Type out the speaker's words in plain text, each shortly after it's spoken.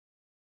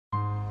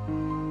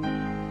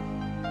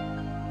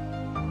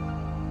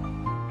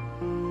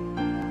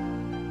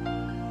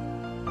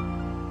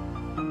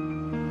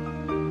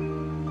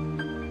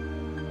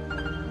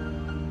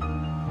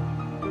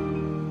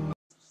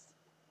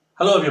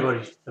Hello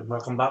everybody, and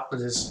welcome back to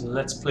this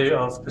Let's Play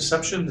of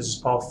Perception. This is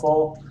part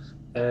 4.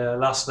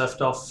 Last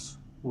left off,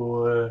 we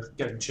were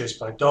getting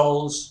chased by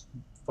dolls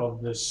from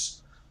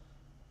this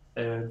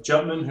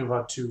gentleman who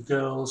had two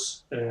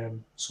girls.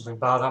 Something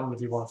bad happened.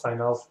 If you want to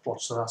find out,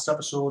 watch the last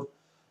episode.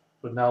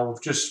 But now we've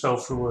just fell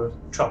through a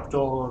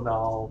trapdoor.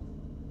 Now,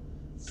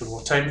 don't know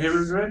what time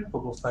period we're in,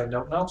 but we'll find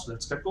out now, so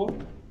let's get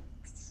going.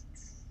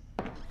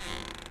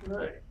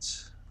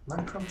 Right,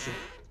 man crouching.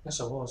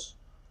 Yes I was.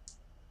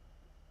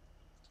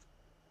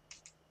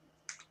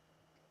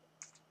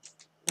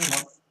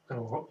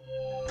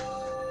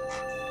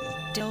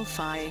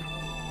 Delphi.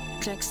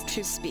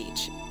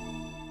 Text-to-speech.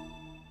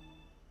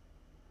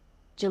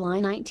 July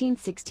 19,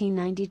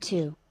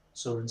 1692.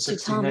 So in To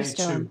Thomas 1692.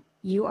 Stone,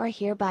 you are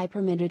hereby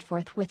permitted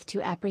forthwith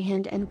to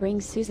apprehend and bring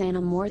Susanna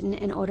Morton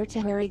in order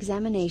to her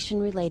examination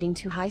relating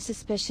to high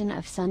suspicion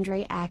of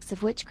sundry acts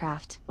of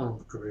witchcraft.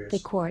 Oh, great. The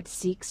court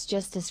seeks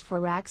justice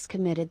for acts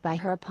committed by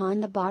her upon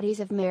the bodies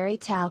of Mary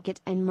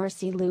Talcott and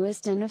Mercy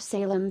Lewiston of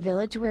Salem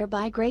Village,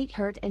 whereby great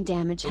hurt and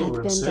damage hath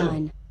in been Salem.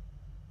 done.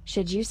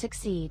 Should you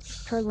succeed,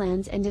 her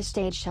lands and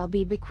estate shall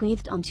be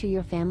bequeathed unto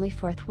your family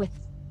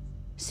forthwith.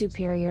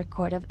 Superior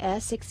Court of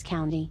Essex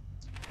County.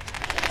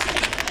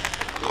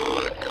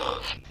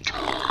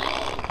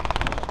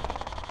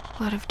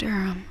 Blood of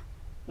Durham.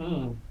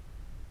 Hmm.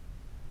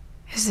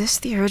 Is this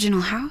the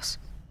original house?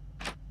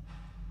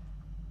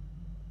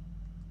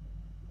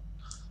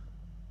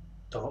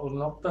 Door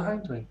unlocked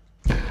behind me.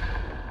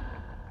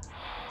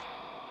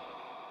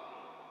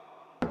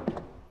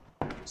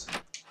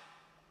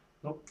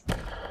 Nope.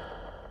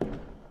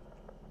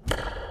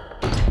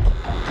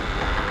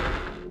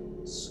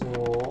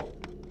 So,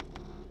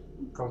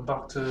 gone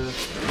back to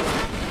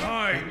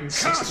I 1962.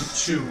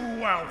 cast you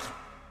out.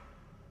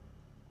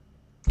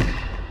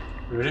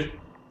 Ready?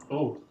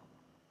 Oh.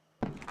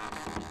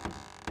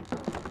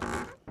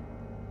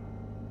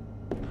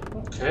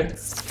 Okay.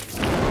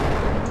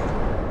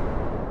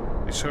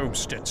 This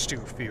homestead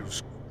still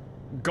feels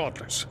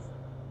godless.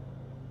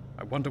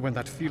 I wonder when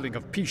that feeling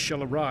of peace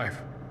shall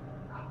arrive.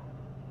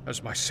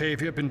 Has my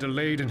savior been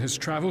delayed in his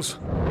travels?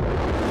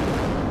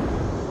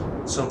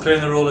 So I'm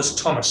playing the role as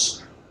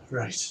Thomas.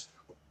 Right.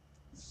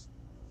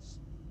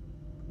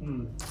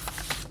 Hmm.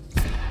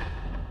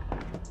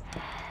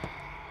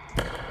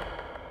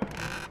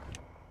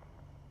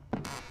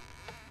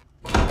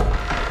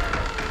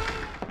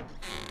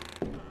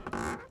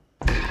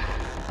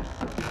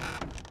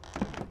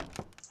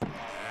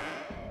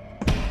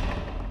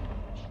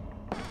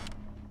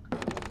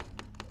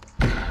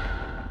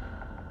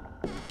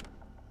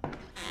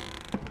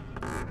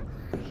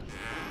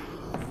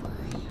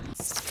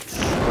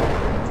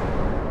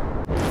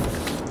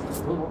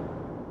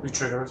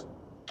 Retrigger it.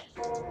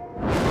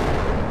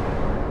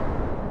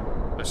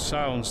 The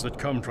sounds that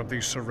come from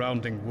these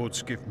surrounding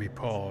woods give me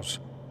pause.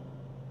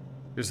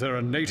 Is there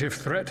a native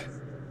threat?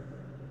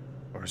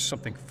 Or has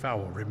something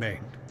foul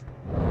remained?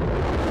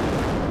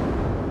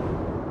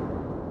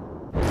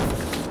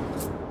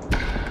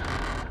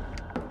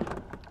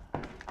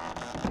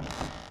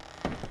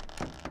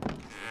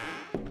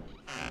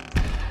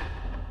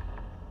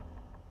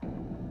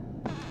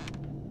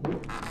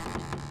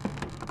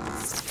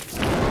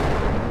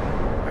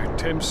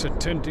 Attempts at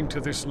tending to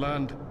this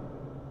land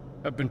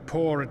have been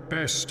poor at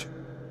best,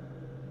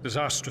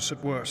 disastrous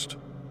at worst.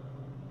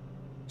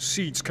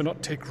 Seeds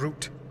cannot take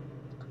root,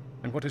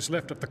 and what is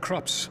left of the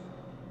crops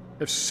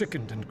have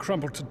sickened and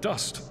crumbled to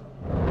dust.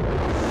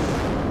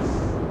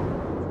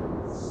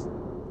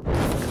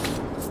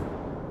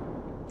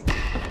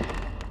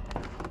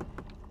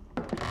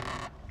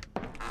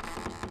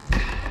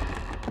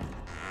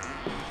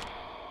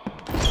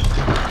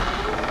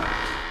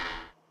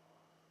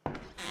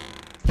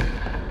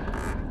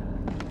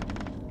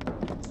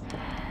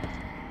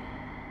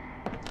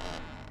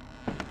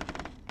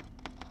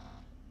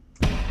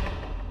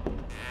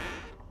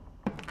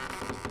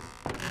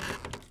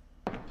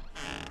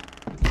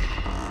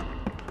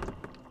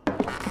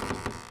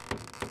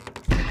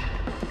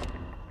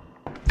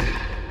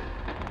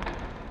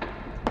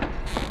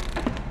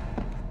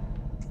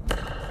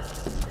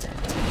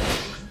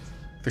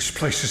 This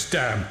place is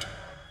damned.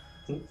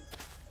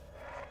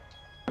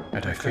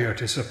 And I fear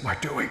it is of my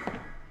doing.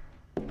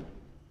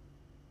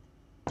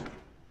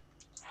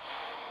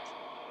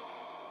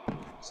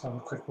 Let's have a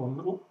quick one.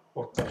 Oh,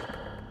 what the?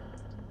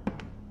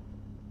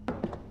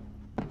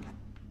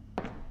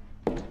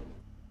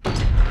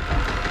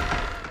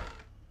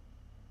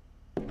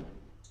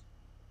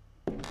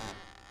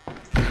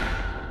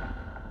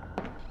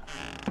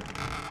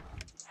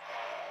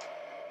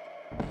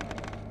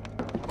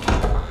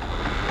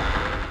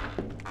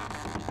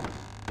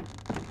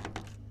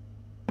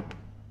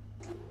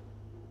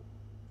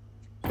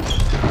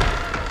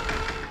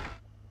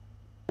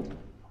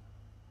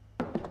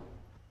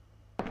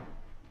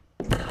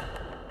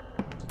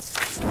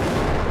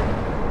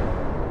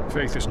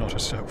 Faith is not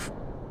herself.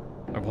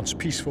 My once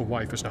peaceful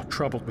wife is now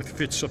troubled with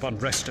fits of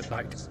unrest at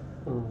night.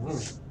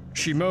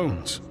 She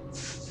moans.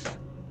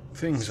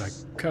 Things I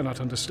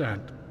cannot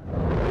understand.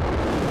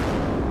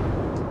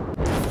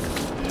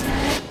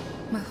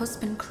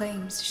 husband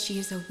claims she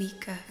is a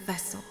weaker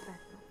vessel,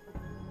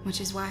 which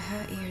is why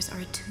her ears are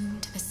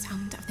attuned to the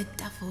sound of the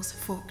devil's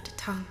forked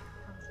tongue.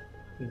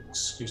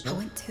 Excuse I me.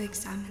 went to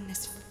examine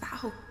this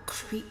foul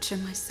creature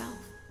myself.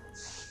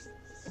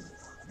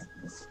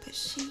 But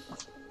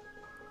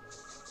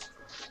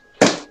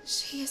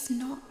she is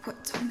not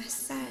what Thomas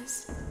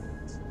says.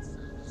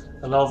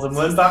 And all of them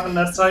went back on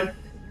that side.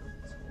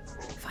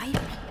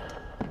 Vibrant,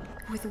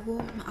 with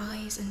warm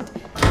eyes and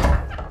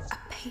a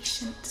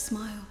patient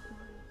smile.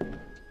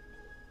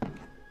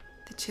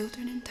 The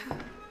children in town,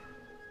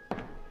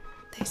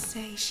 they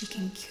say she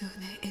can cure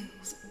their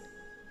ills.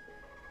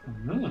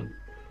 Mm-hmm.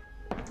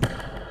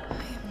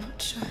 I am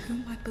not sure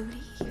whom I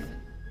believe.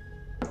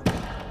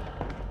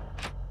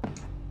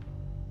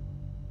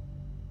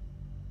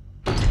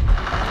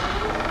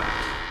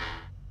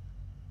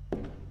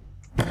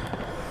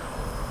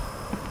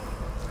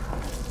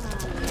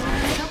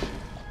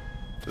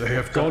 They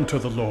have gone to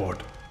the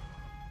Lord.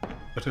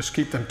 Let us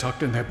keep them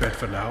tucked in their bed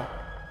for now.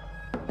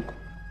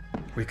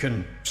 We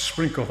can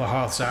sprinkle the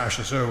hearth's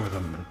ashes over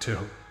them until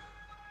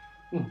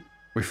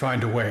we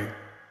find a way.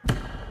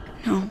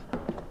 No,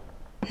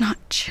 not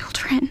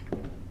children.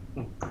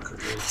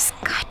 This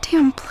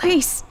goddamn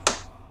place.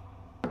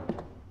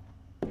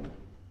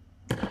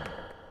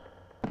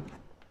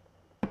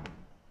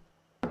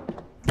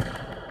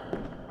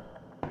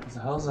 What the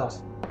hell is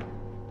that?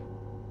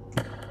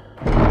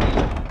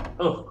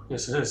 Oh,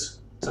 yes it is.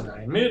 It's an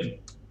Iron Maiden.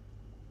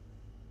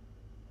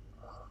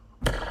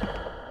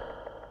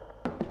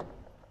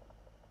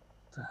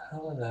 What the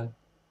hell are them?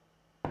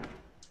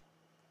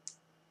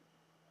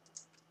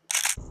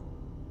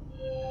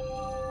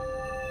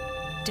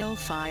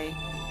 Delphi.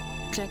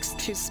 Text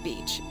to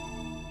speech.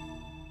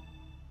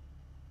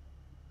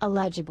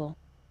 Illegible.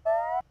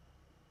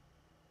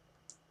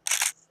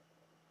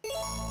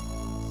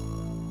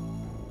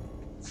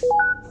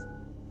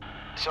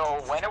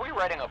 So, when are we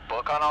writing a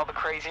book on all the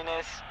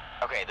craziness?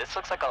 Okay, this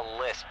looks like a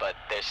list, but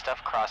there's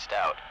stuff crossed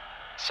out.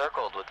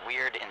 Circled with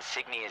weird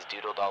insignias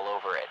doodled all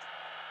over it.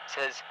 It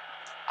says,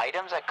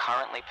 items I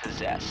currently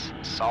possess.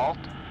 Salt,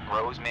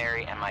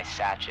 rosemary, and my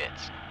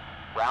sachets.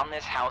 Round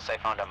this house I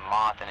found a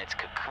moth in its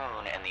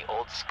cocoon and the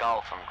old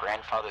skull from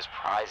grandfather's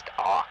prized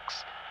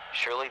ox.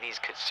 Surely these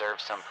could serve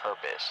some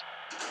purpose.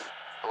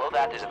 Below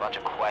that there's a bunch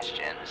of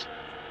questions.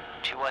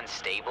 Too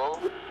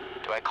unstable?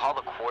 Do I call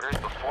the quarters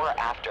before or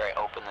after I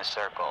open the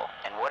circle?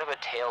 And what of a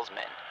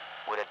talesman?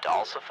 Would a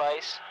doll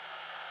suffice?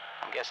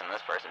 I'm guessing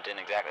this person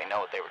didn't exactly know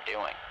what they were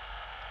doing.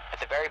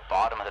 At the very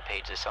bottom of the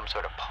page is some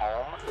sort of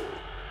poem.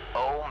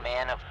 O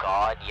man of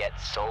God, yet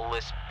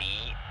soulless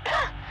be.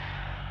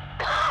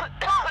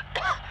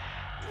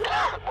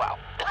 Wow.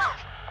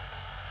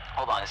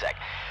 Hold on a sec.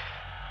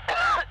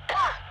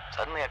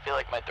 Suddenly I feel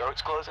like my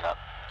throat's closing up.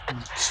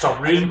 Stop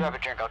I'm reading. gonna grab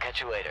a drink, I'll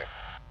catch you later.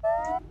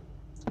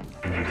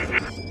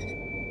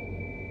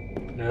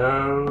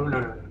 No, no, no, no,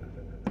 no.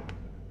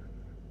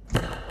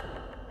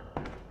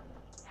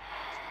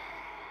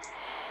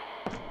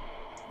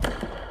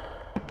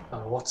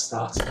 Oh, what's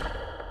that?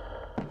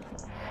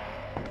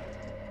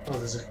 Oh,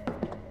 there's a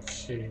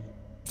key.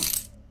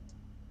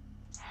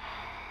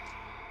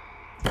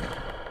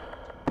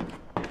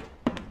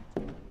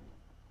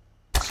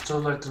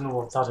 Still like to know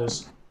what that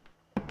is.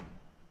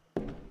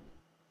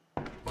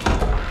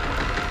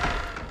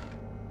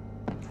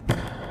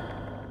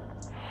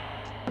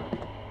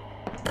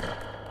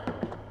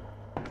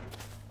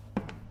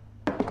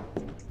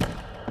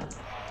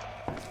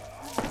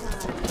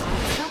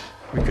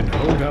 We can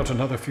hold out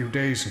another few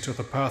days until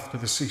the path to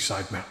the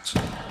seaside melts.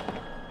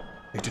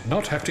 They did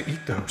not have to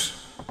eat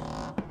those.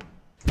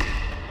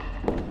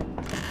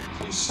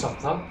 Please stop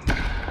that.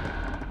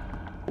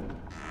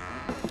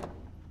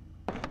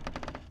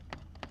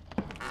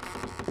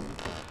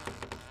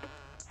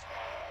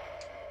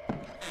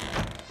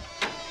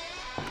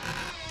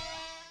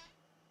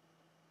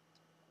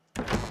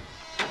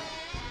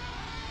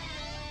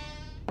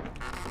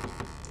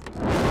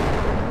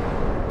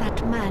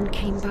 That man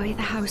came by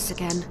the house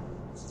again.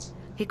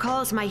 He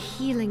calls my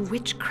healing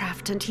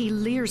witchcraft and he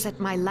leers at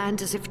my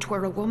land as if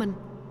 'twere a woman.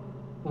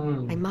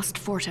 I must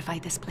fortify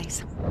this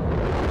place.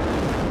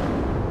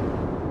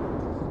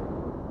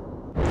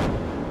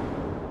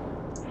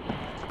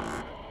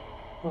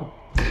 Oh.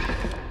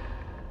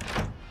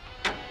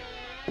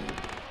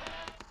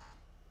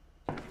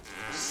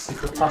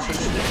 Secret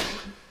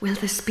passage. Will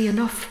this be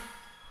enough?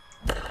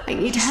 I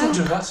need Don't help.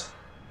 do that.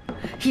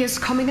 He is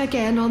coming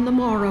again on the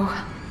morrow.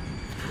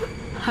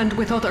 And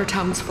with other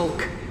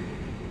townsfolk.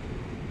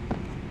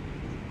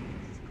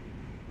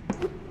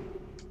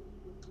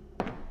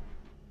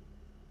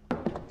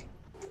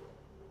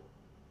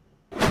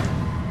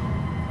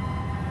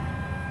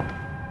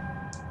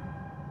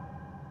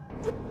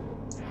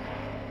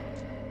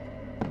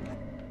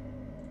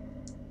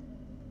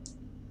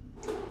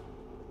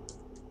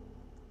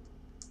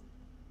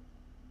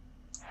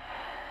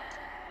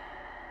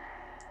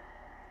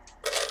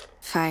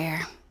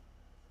 Fire.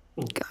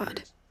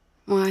 God.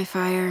 Why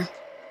fire?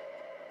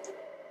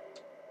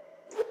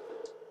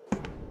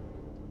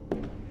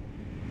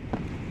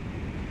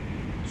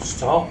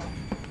 Stop.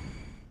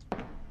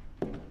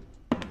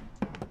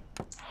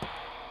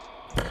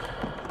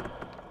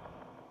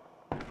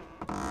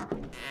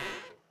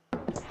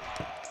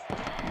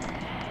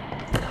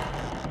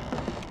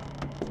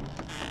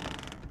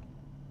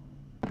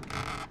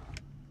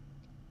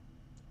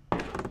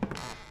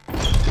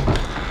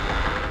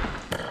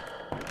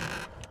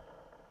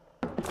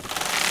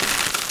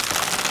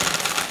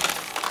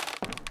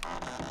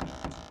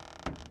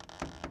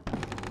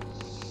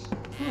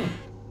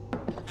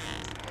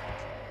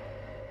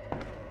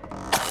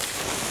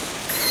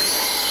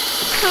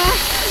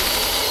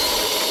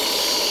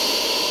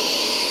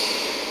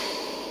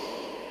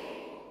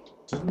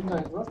 Didn't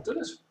I love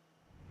this?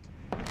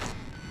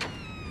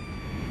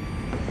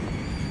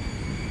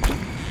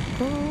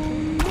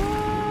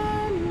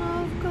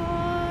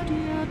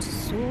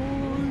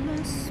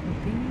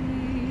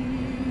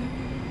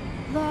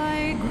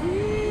 Thy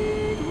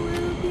greed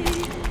will be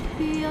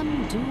the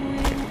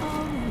undoing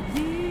of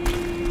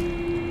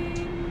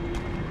thee.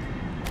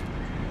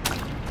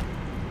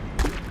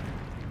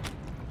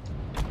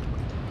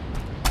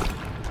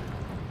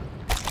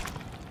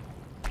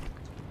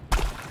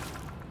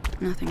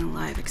 Nothing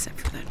alive except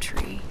for that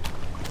tree.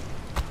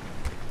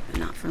 But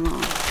not for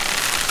long.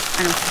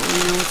 I don't fully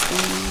know what's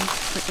going on,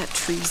 but that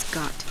tree's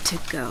got to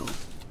go.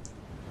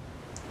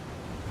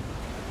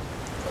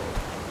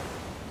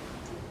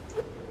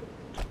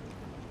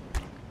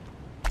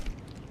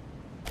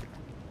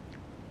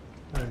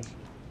 Right.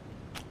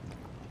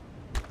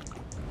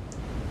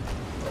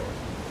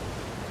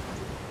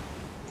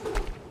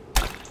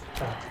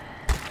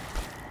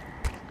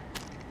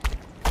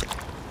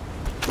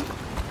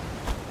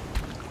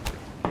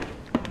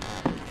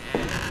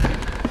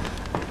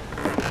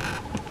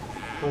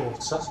 Oh,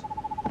 what's that?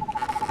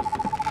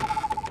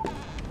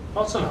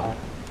 What's an owl?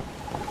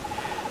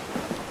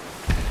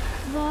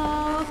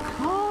 The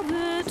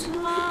covet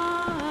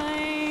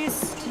lies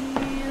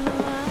still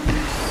and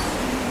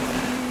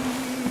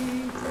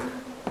sleep,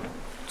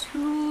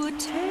 to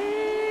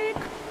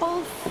take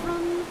all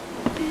from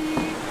the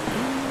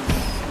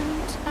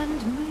innocent and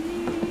me.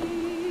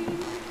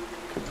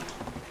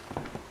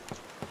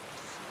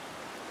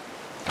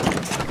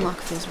 Lock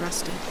feels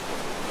rusted. I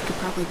could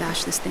probably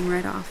bash this thing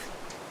right off.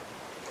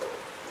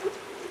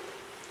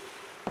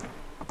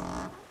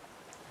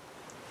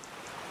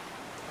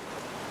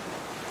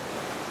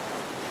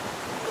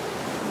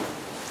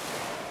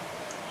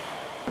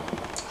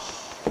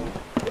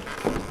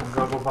 I'm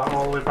gonna go back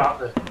all the way back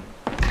there.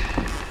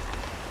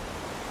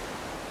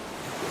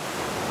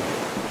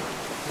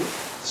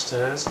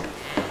 Stairs.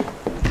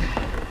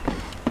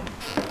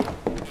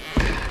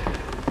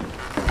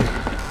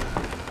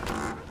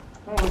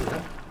 Oh,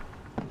 okay.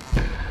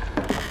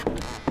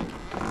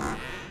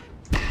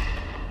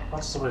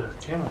 That's the way it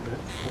came up here.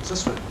 What's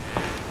this way?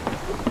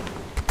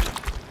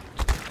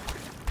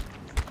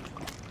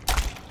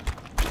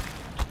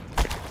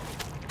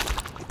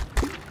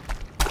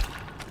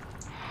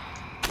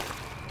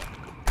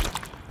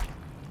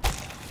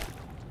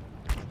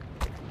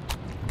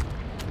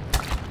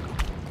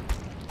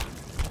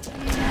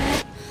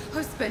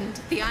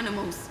 Husband, the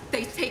animals,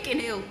 they've taken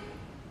ill.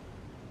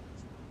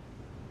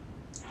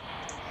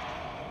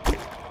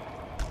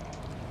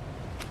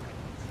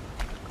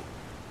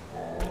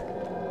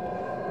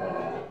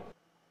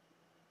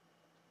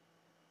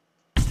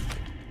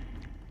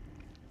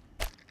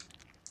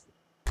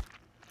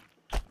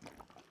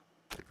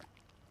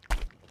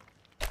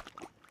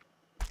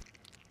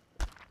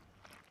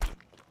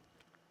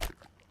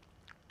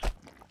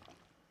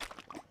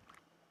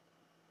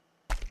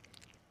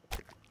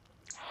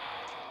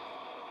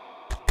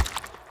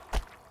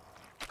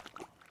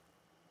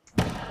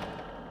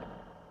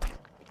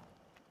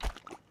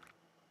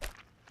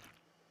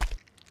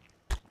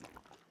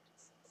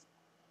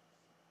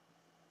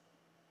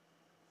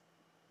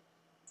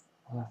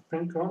 I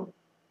think on.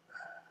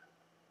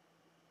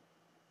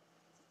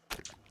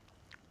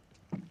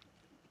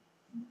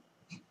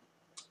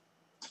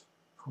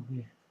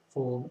 Probably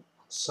full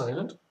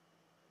silent.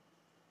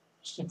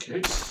 Just in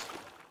case.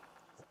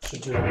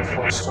 Should do that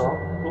before I start.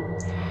 Oh.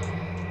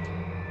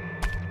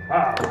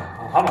 Ah,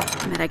 a hammer.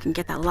 I bet I can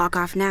get that lock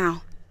off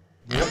now.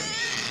 Yep.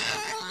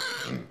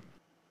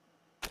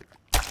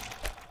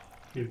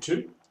 You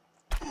too.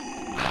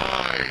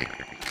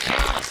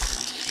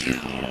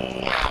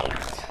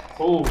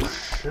 Oh,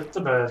 shit the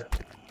bed.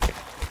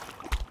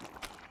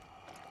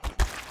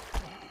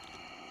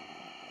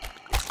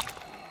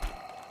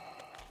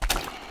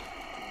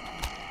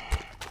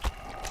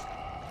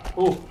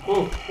 Oh.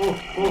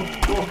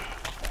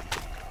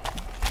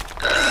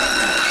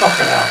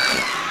 Fucking hell.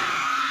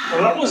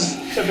 Well, that was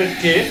a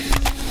bit gay.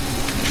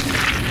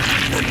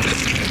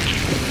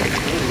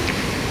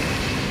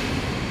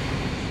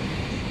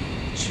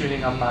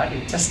 Tuning on my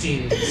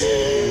intestines.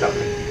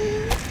 Lovely.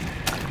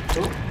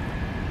 Oh.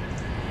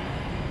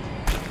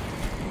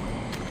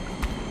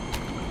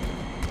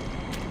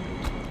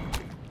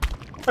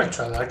 Let's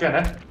try that again,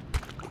 eh?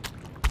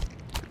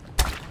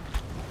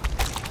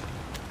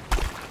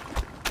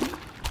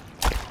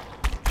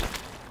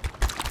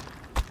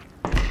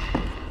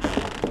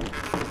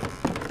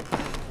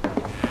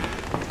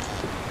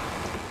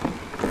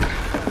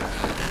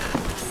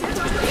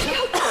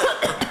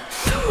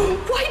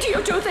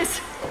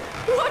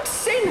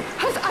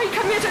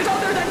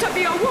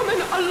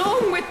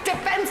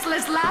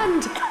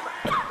 land!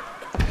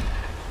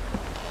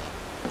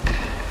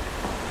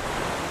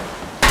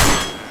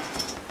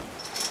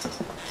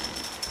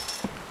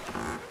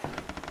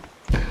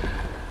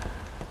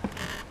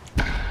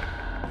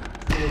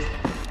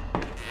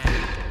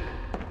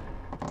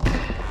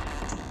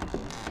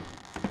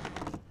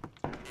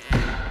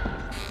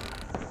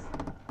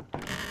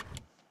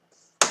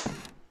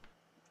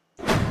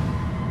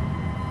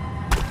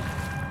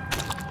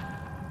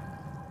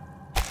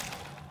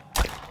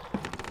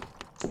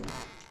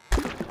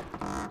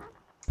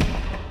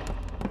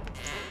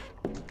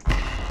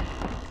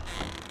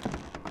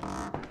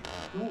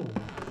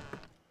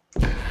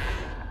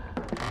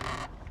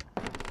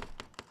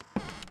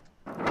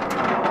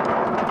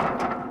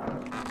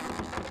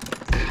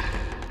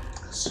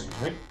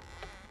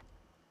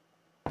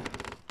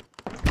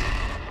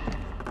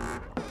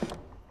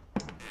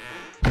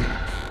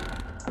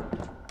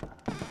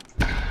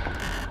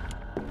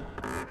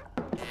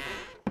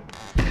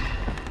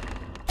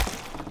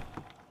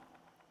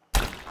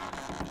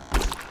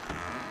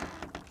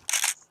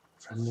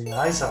 Friendly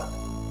eyes up.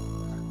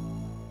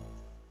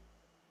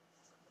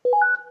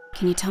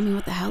 Can you tell me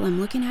what the hell I'm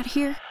looking at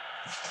here?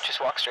 Just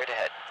walk straight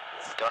ahead.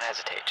 Don't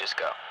hesitate, just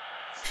go.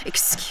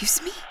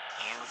 Excuse me?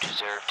 You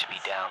deserve to be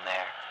down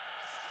there.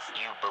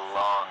 You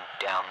belong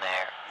down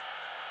there.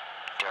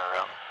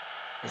 Durham.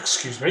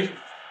 Excuse me?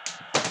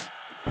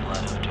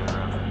 Blood of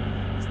Durham.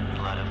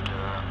 Blood of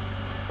Durham.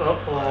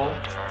 Uh-oh. Blood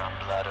of Durham.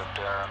 Blood of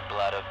Durham.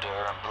 Blood of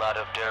Durham. Blood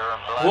of Durham.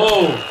 Blood Whoa!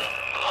 of Durham.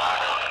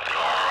 Blood of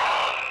Durham.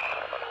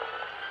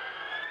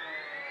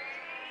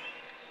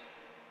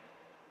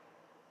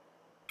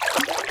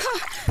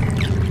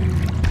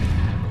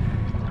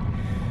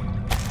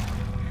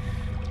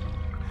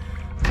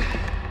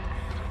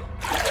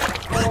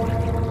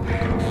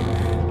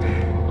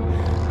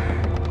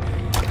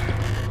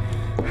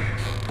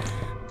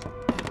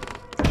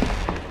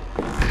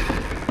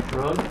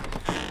 Run.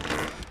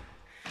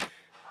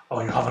 Oh,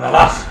 you're having a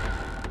laugh.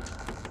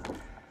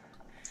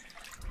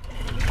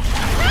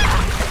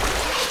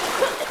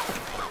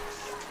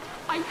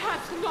 I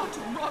have not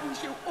wronged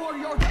you or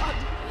your God.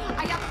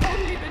 I have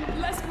only been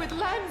blessed with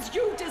lands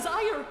you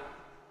desire.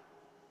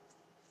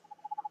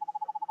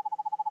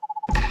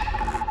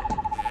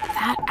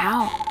 That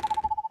owl.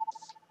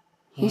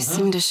 You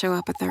seem to show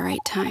up at the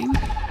right time.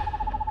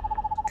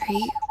 Are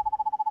you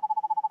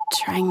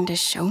trying to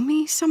show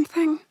me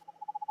something?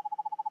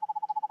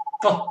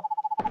 Oh.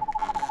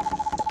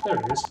 There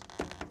he is.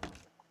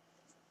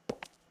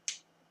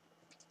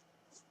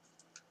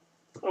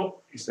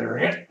 Oh, he's there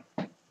again.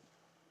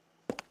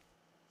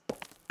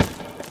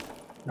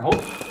 No.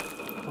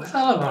 What the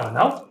hell am I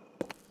now?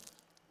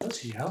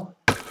 Bloody hell.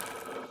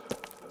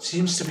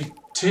 Seems to be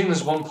taking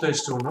us one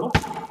place to another.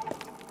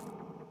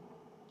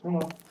 Come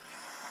on.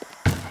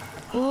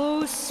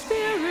 Oh,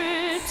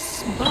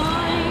 spirits,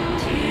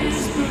 bind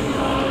his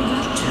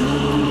blood to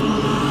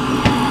me,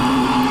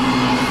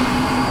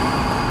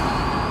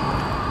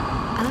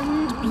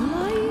 and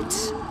blight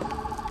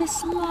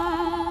this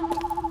land.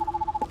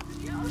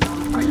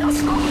 Are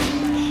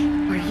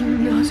you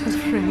not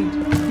afraid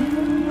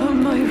of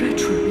my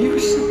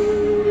retribution?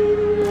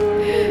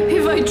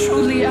 If I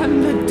truly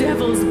am the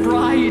devil's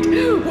bride,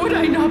 would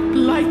I not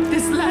blight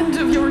this land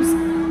of yours?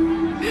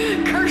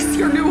 Curse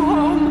your new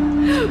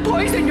home,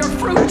 poison your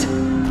fruit,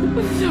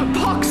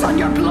 pox on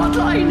your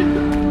bloodline.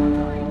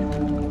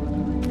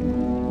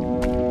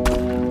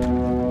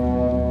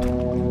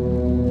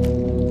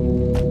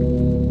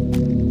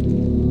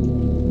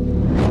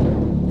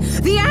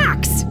 The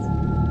axe!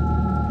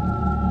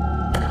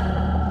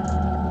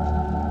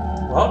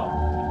 What?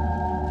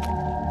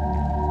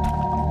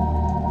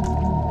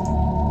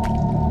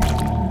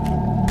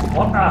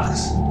 What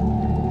axe?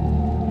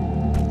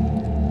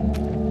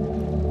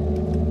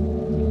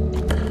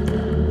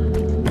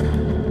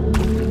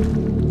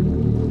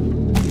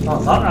 Oh,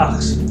 that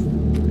axe.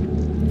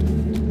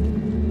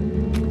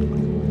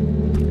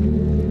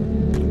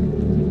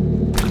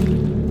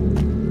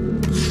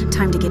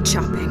 Time to get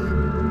chopping.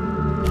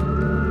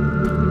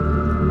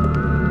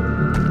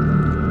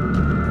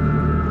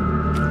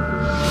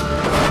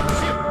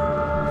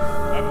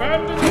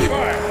 Abandon the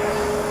fire.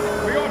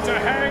 We ought to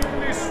hang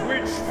this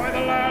witch by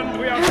the land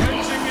we are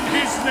cleansing in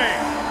his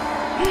name.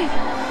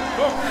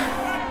 Look,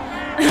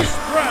 this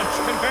branch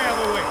can bear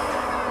the weight.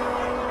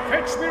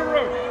 Fetch me a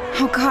rope.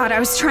 Oh God, I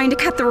was trying to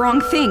cut the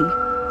wrong thing.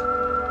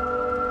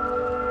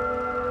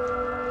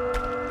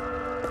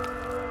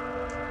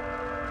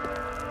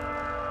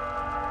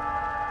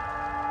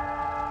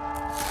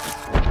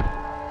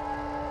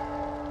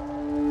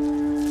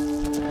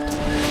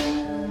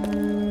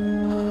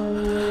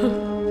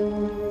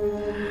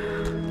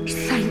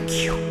 Thank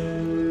you.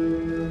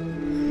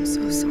 I'm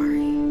so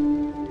sorry.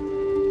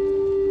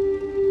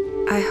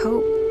 I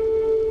hope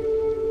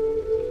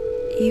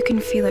you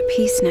can feel at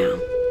peace now.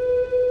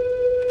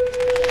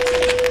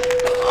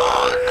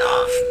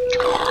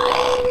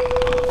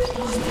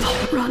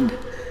 Run.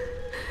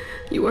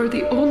 You are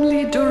the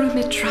only Durham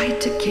it tried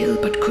to kill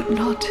but could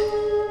not.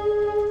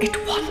 It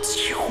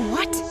wants you.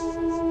 What?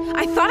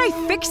 I thought I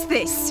fixed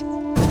this.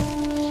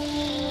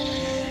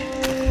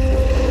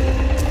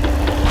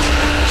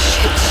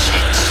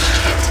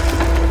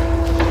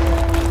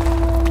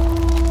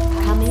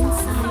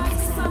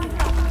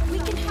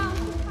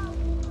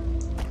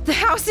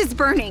 house is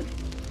burning.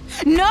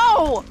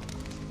 No!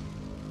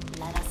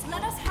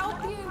 Let us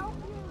help you.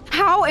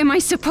 How am I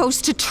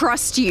supposed to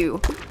trust you?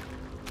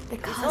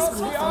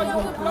 Because we are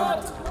your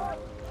blood.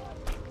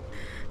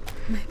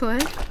 My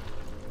blood?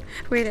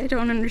 Wait, I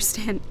don't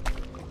understand.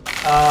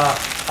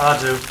 I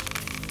do.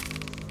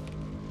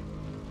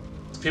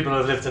 People who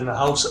have lived in the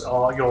house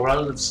are your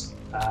relatives.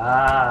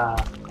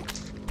 Ah.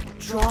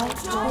 Draw it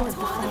towards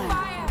the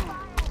fire.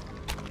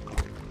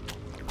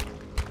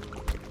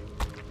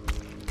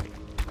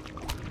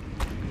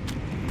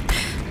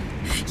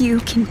 You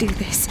can do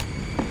this.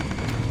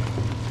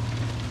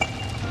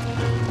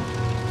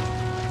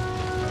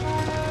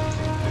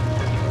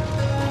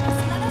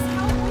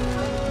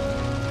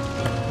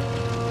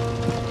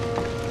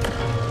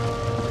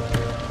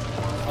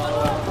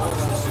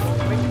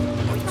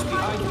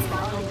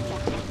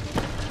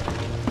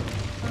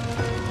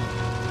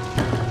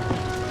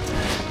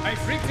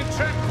 I've rigged a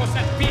trap for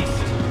that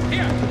beast.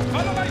 Here,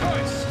 follow my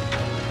voice.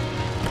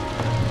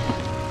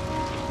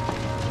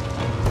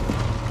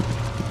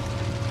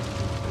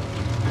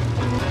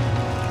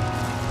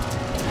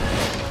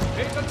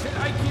 Wait until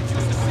I give you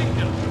the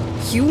signal.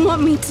 You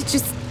want me to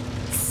just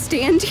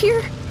stand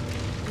here?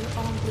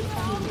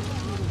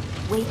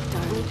 Wait,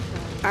 darling.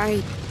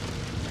 I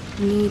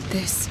need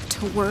this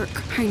to work,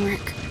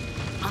 Heinrich.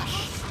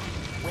 Hush.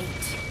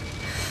 Wait.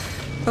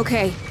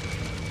 Okay.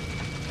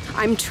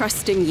 I'm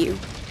trusting you.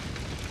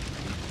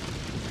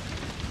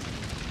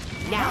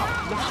 Now.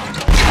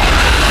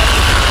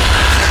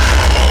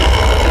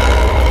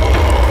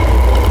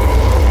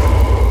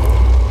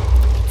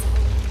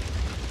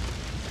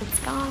 It's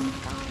gone.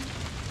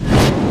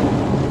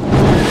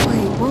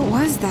 Wait, what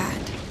was that?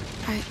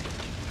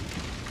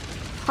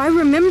 I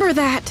remember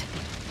that.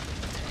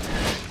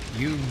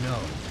 You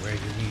know where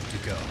you need to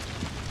go.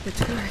 The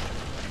turret.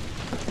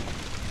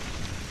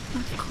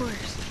 Of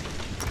course.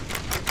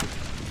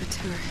 The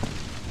turret.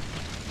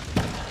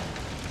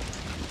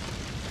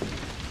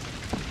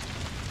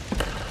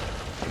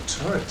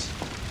 Turret?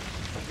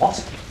 What?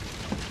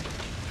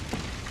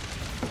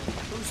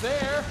 Who's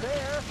there?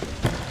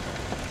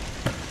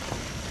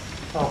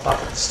 Oh, back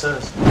at the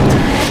stairs.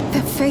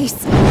 The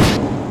face.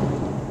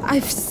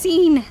 I've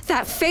seen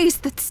that face.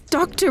 That's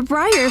Dr.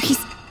 Breyer.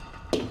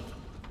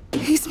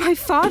 He's my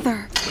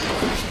father.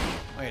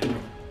 Wait a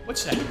minute.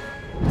 What's that?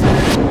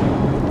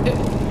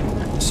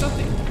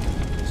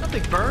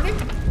 Something burning?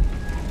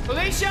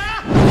 Felicia!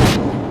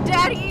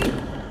 Daddy!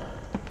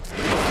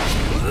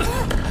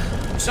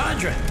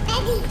 Sandra!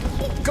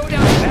 Go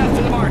down the path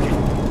to the market.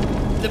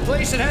 The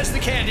place that has the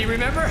candy,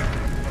 remember?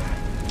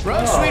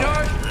 Run,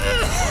 sweetheart!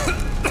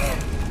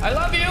 I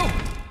love you!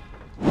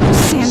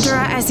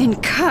 Sandra as in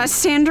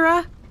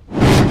Cassandra?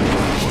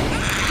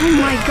 Oh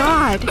my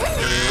god.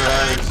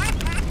 Right.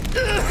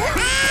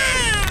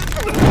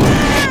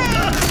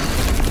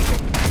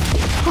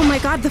 Oh my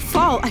god, the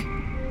fall. I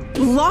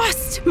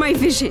lost my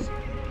vision.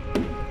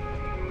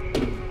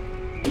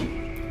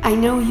 I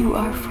know you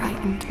are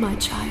frightened, my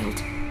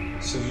child,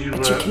 So you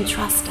but you can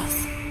trust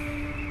us.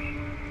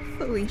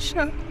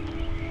 Felicia.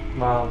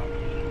 Mom.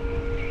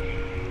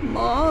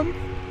 Mom.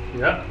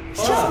 Yeah.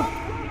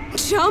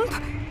 Jump?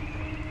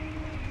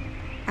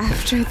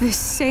 After the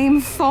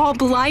same fall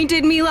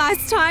blinded me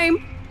last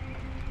time?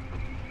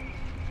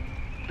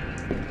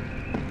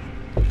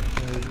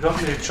 You've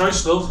got your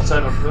choice, love.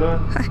 Time up there.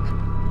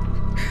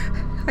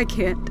 I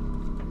can't.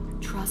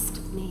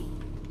 Trust me.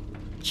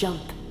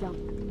 Jump.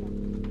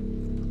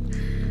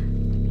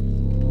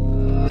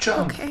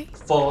 Jump Okay.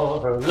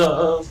 for her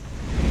love.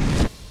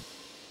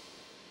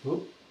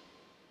 Ooh.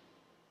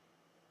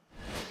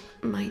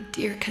 My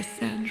dear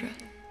Cassandra,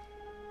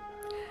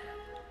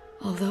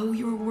 although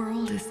your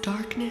world is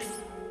darkness,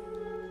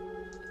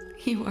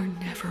 you are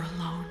never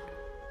alone.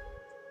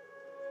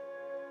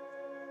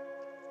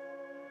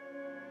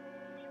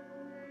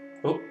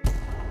 Oh.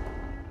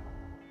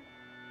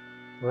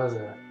 Where's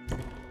that?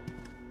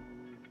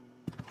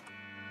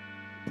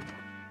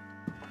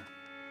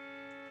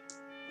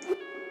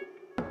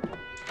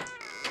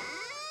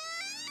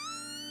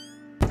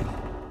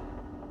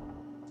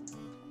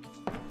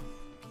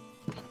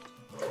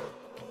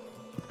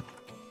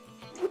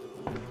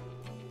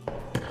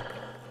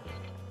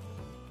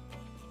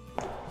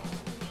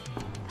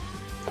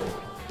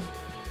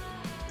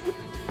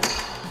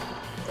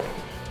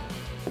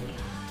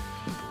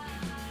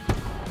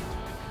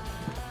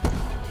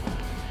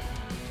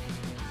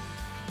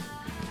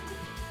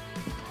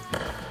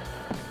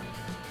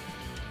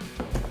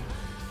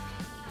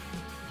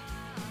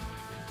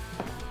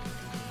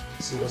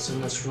 See what's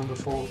in this room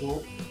before we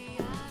go.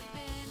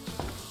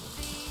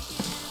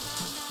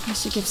 I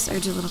should give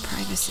Serge a little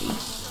privacy.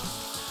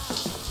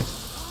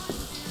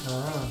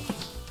 Ah.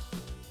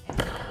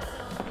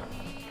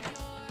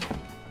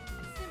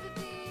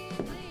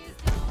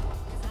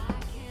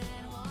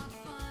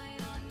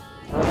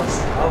 Oh, that's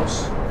the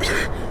house.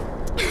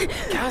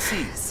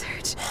 Cassie!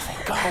 Serge.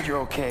 Thank God you're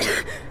okay.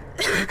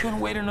 You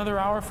couldn't wait another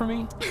hour for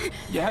me?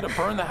 You had to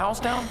burn the house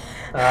down?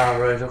 Ah,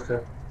 right,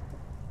 okay.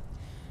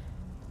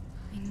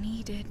 I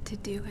needed to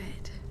do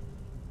it.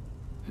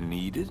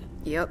 Needed?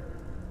 Yep.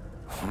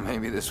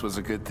 Maybe this was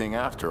a good thing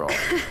after all.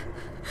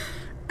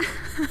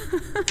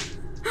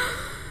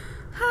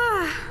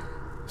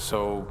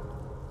 So,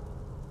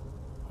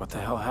 what the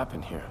hell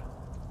happened here?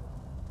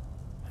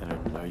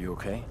 And are you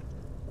okay?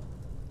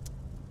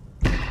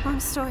 Long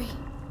story.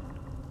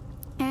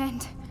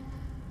 And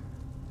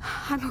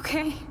I'm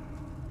okay.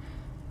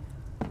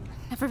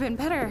 Never been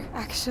better,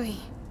 actually.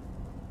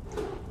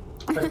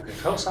 It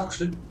helps,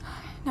 actually.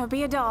 Now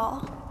be a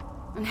doll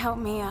and help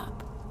me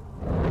up.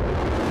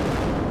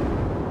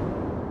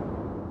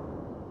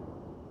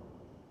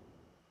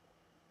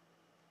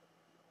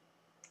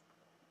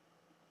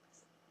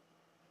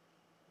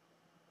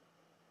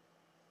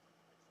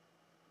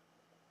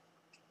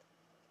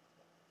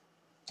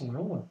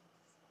 Oh.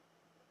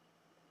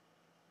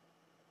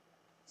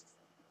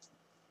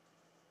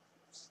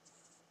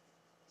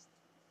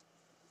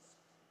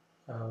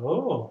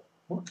 Oh,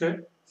 okay.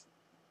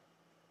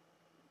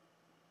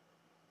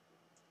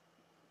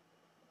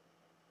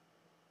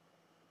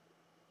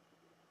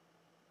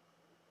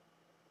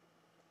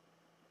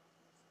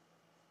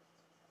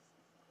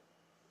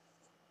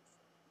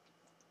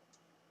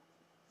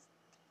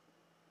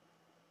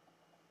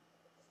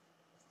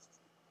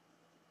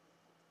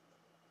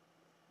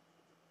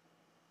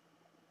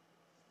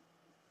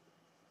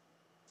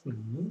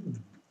 Mm.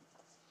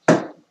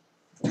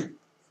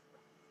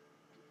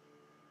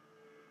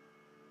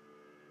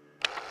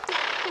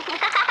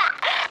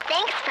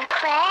 Thanks for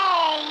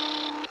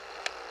playing.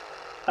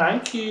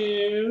 Thank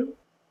you.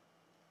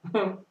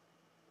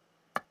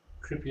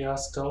 Creepy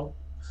ass doll.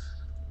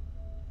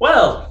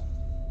 Well,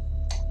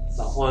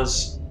 that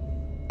was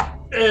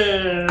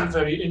a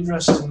very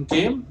interesting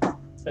game.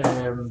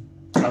 I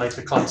like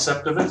the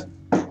concept of it.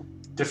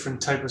 Different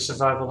type of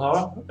survival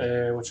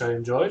horror, which I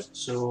enjoyed.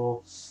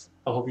 So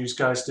I hope you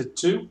guys did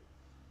too.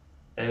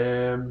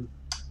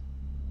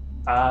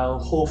 I'll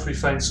hopefully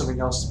find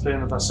something else to play,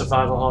 another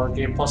survival horror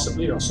game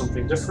possibly, or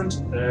something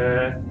different.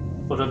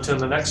 But until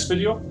the next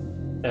video,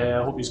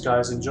 I hope you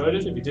guys enjoyed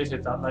it. If you did,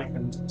 hit that like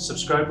and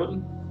subscribe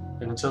button.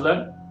 And until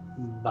then,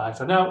 bye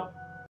for now.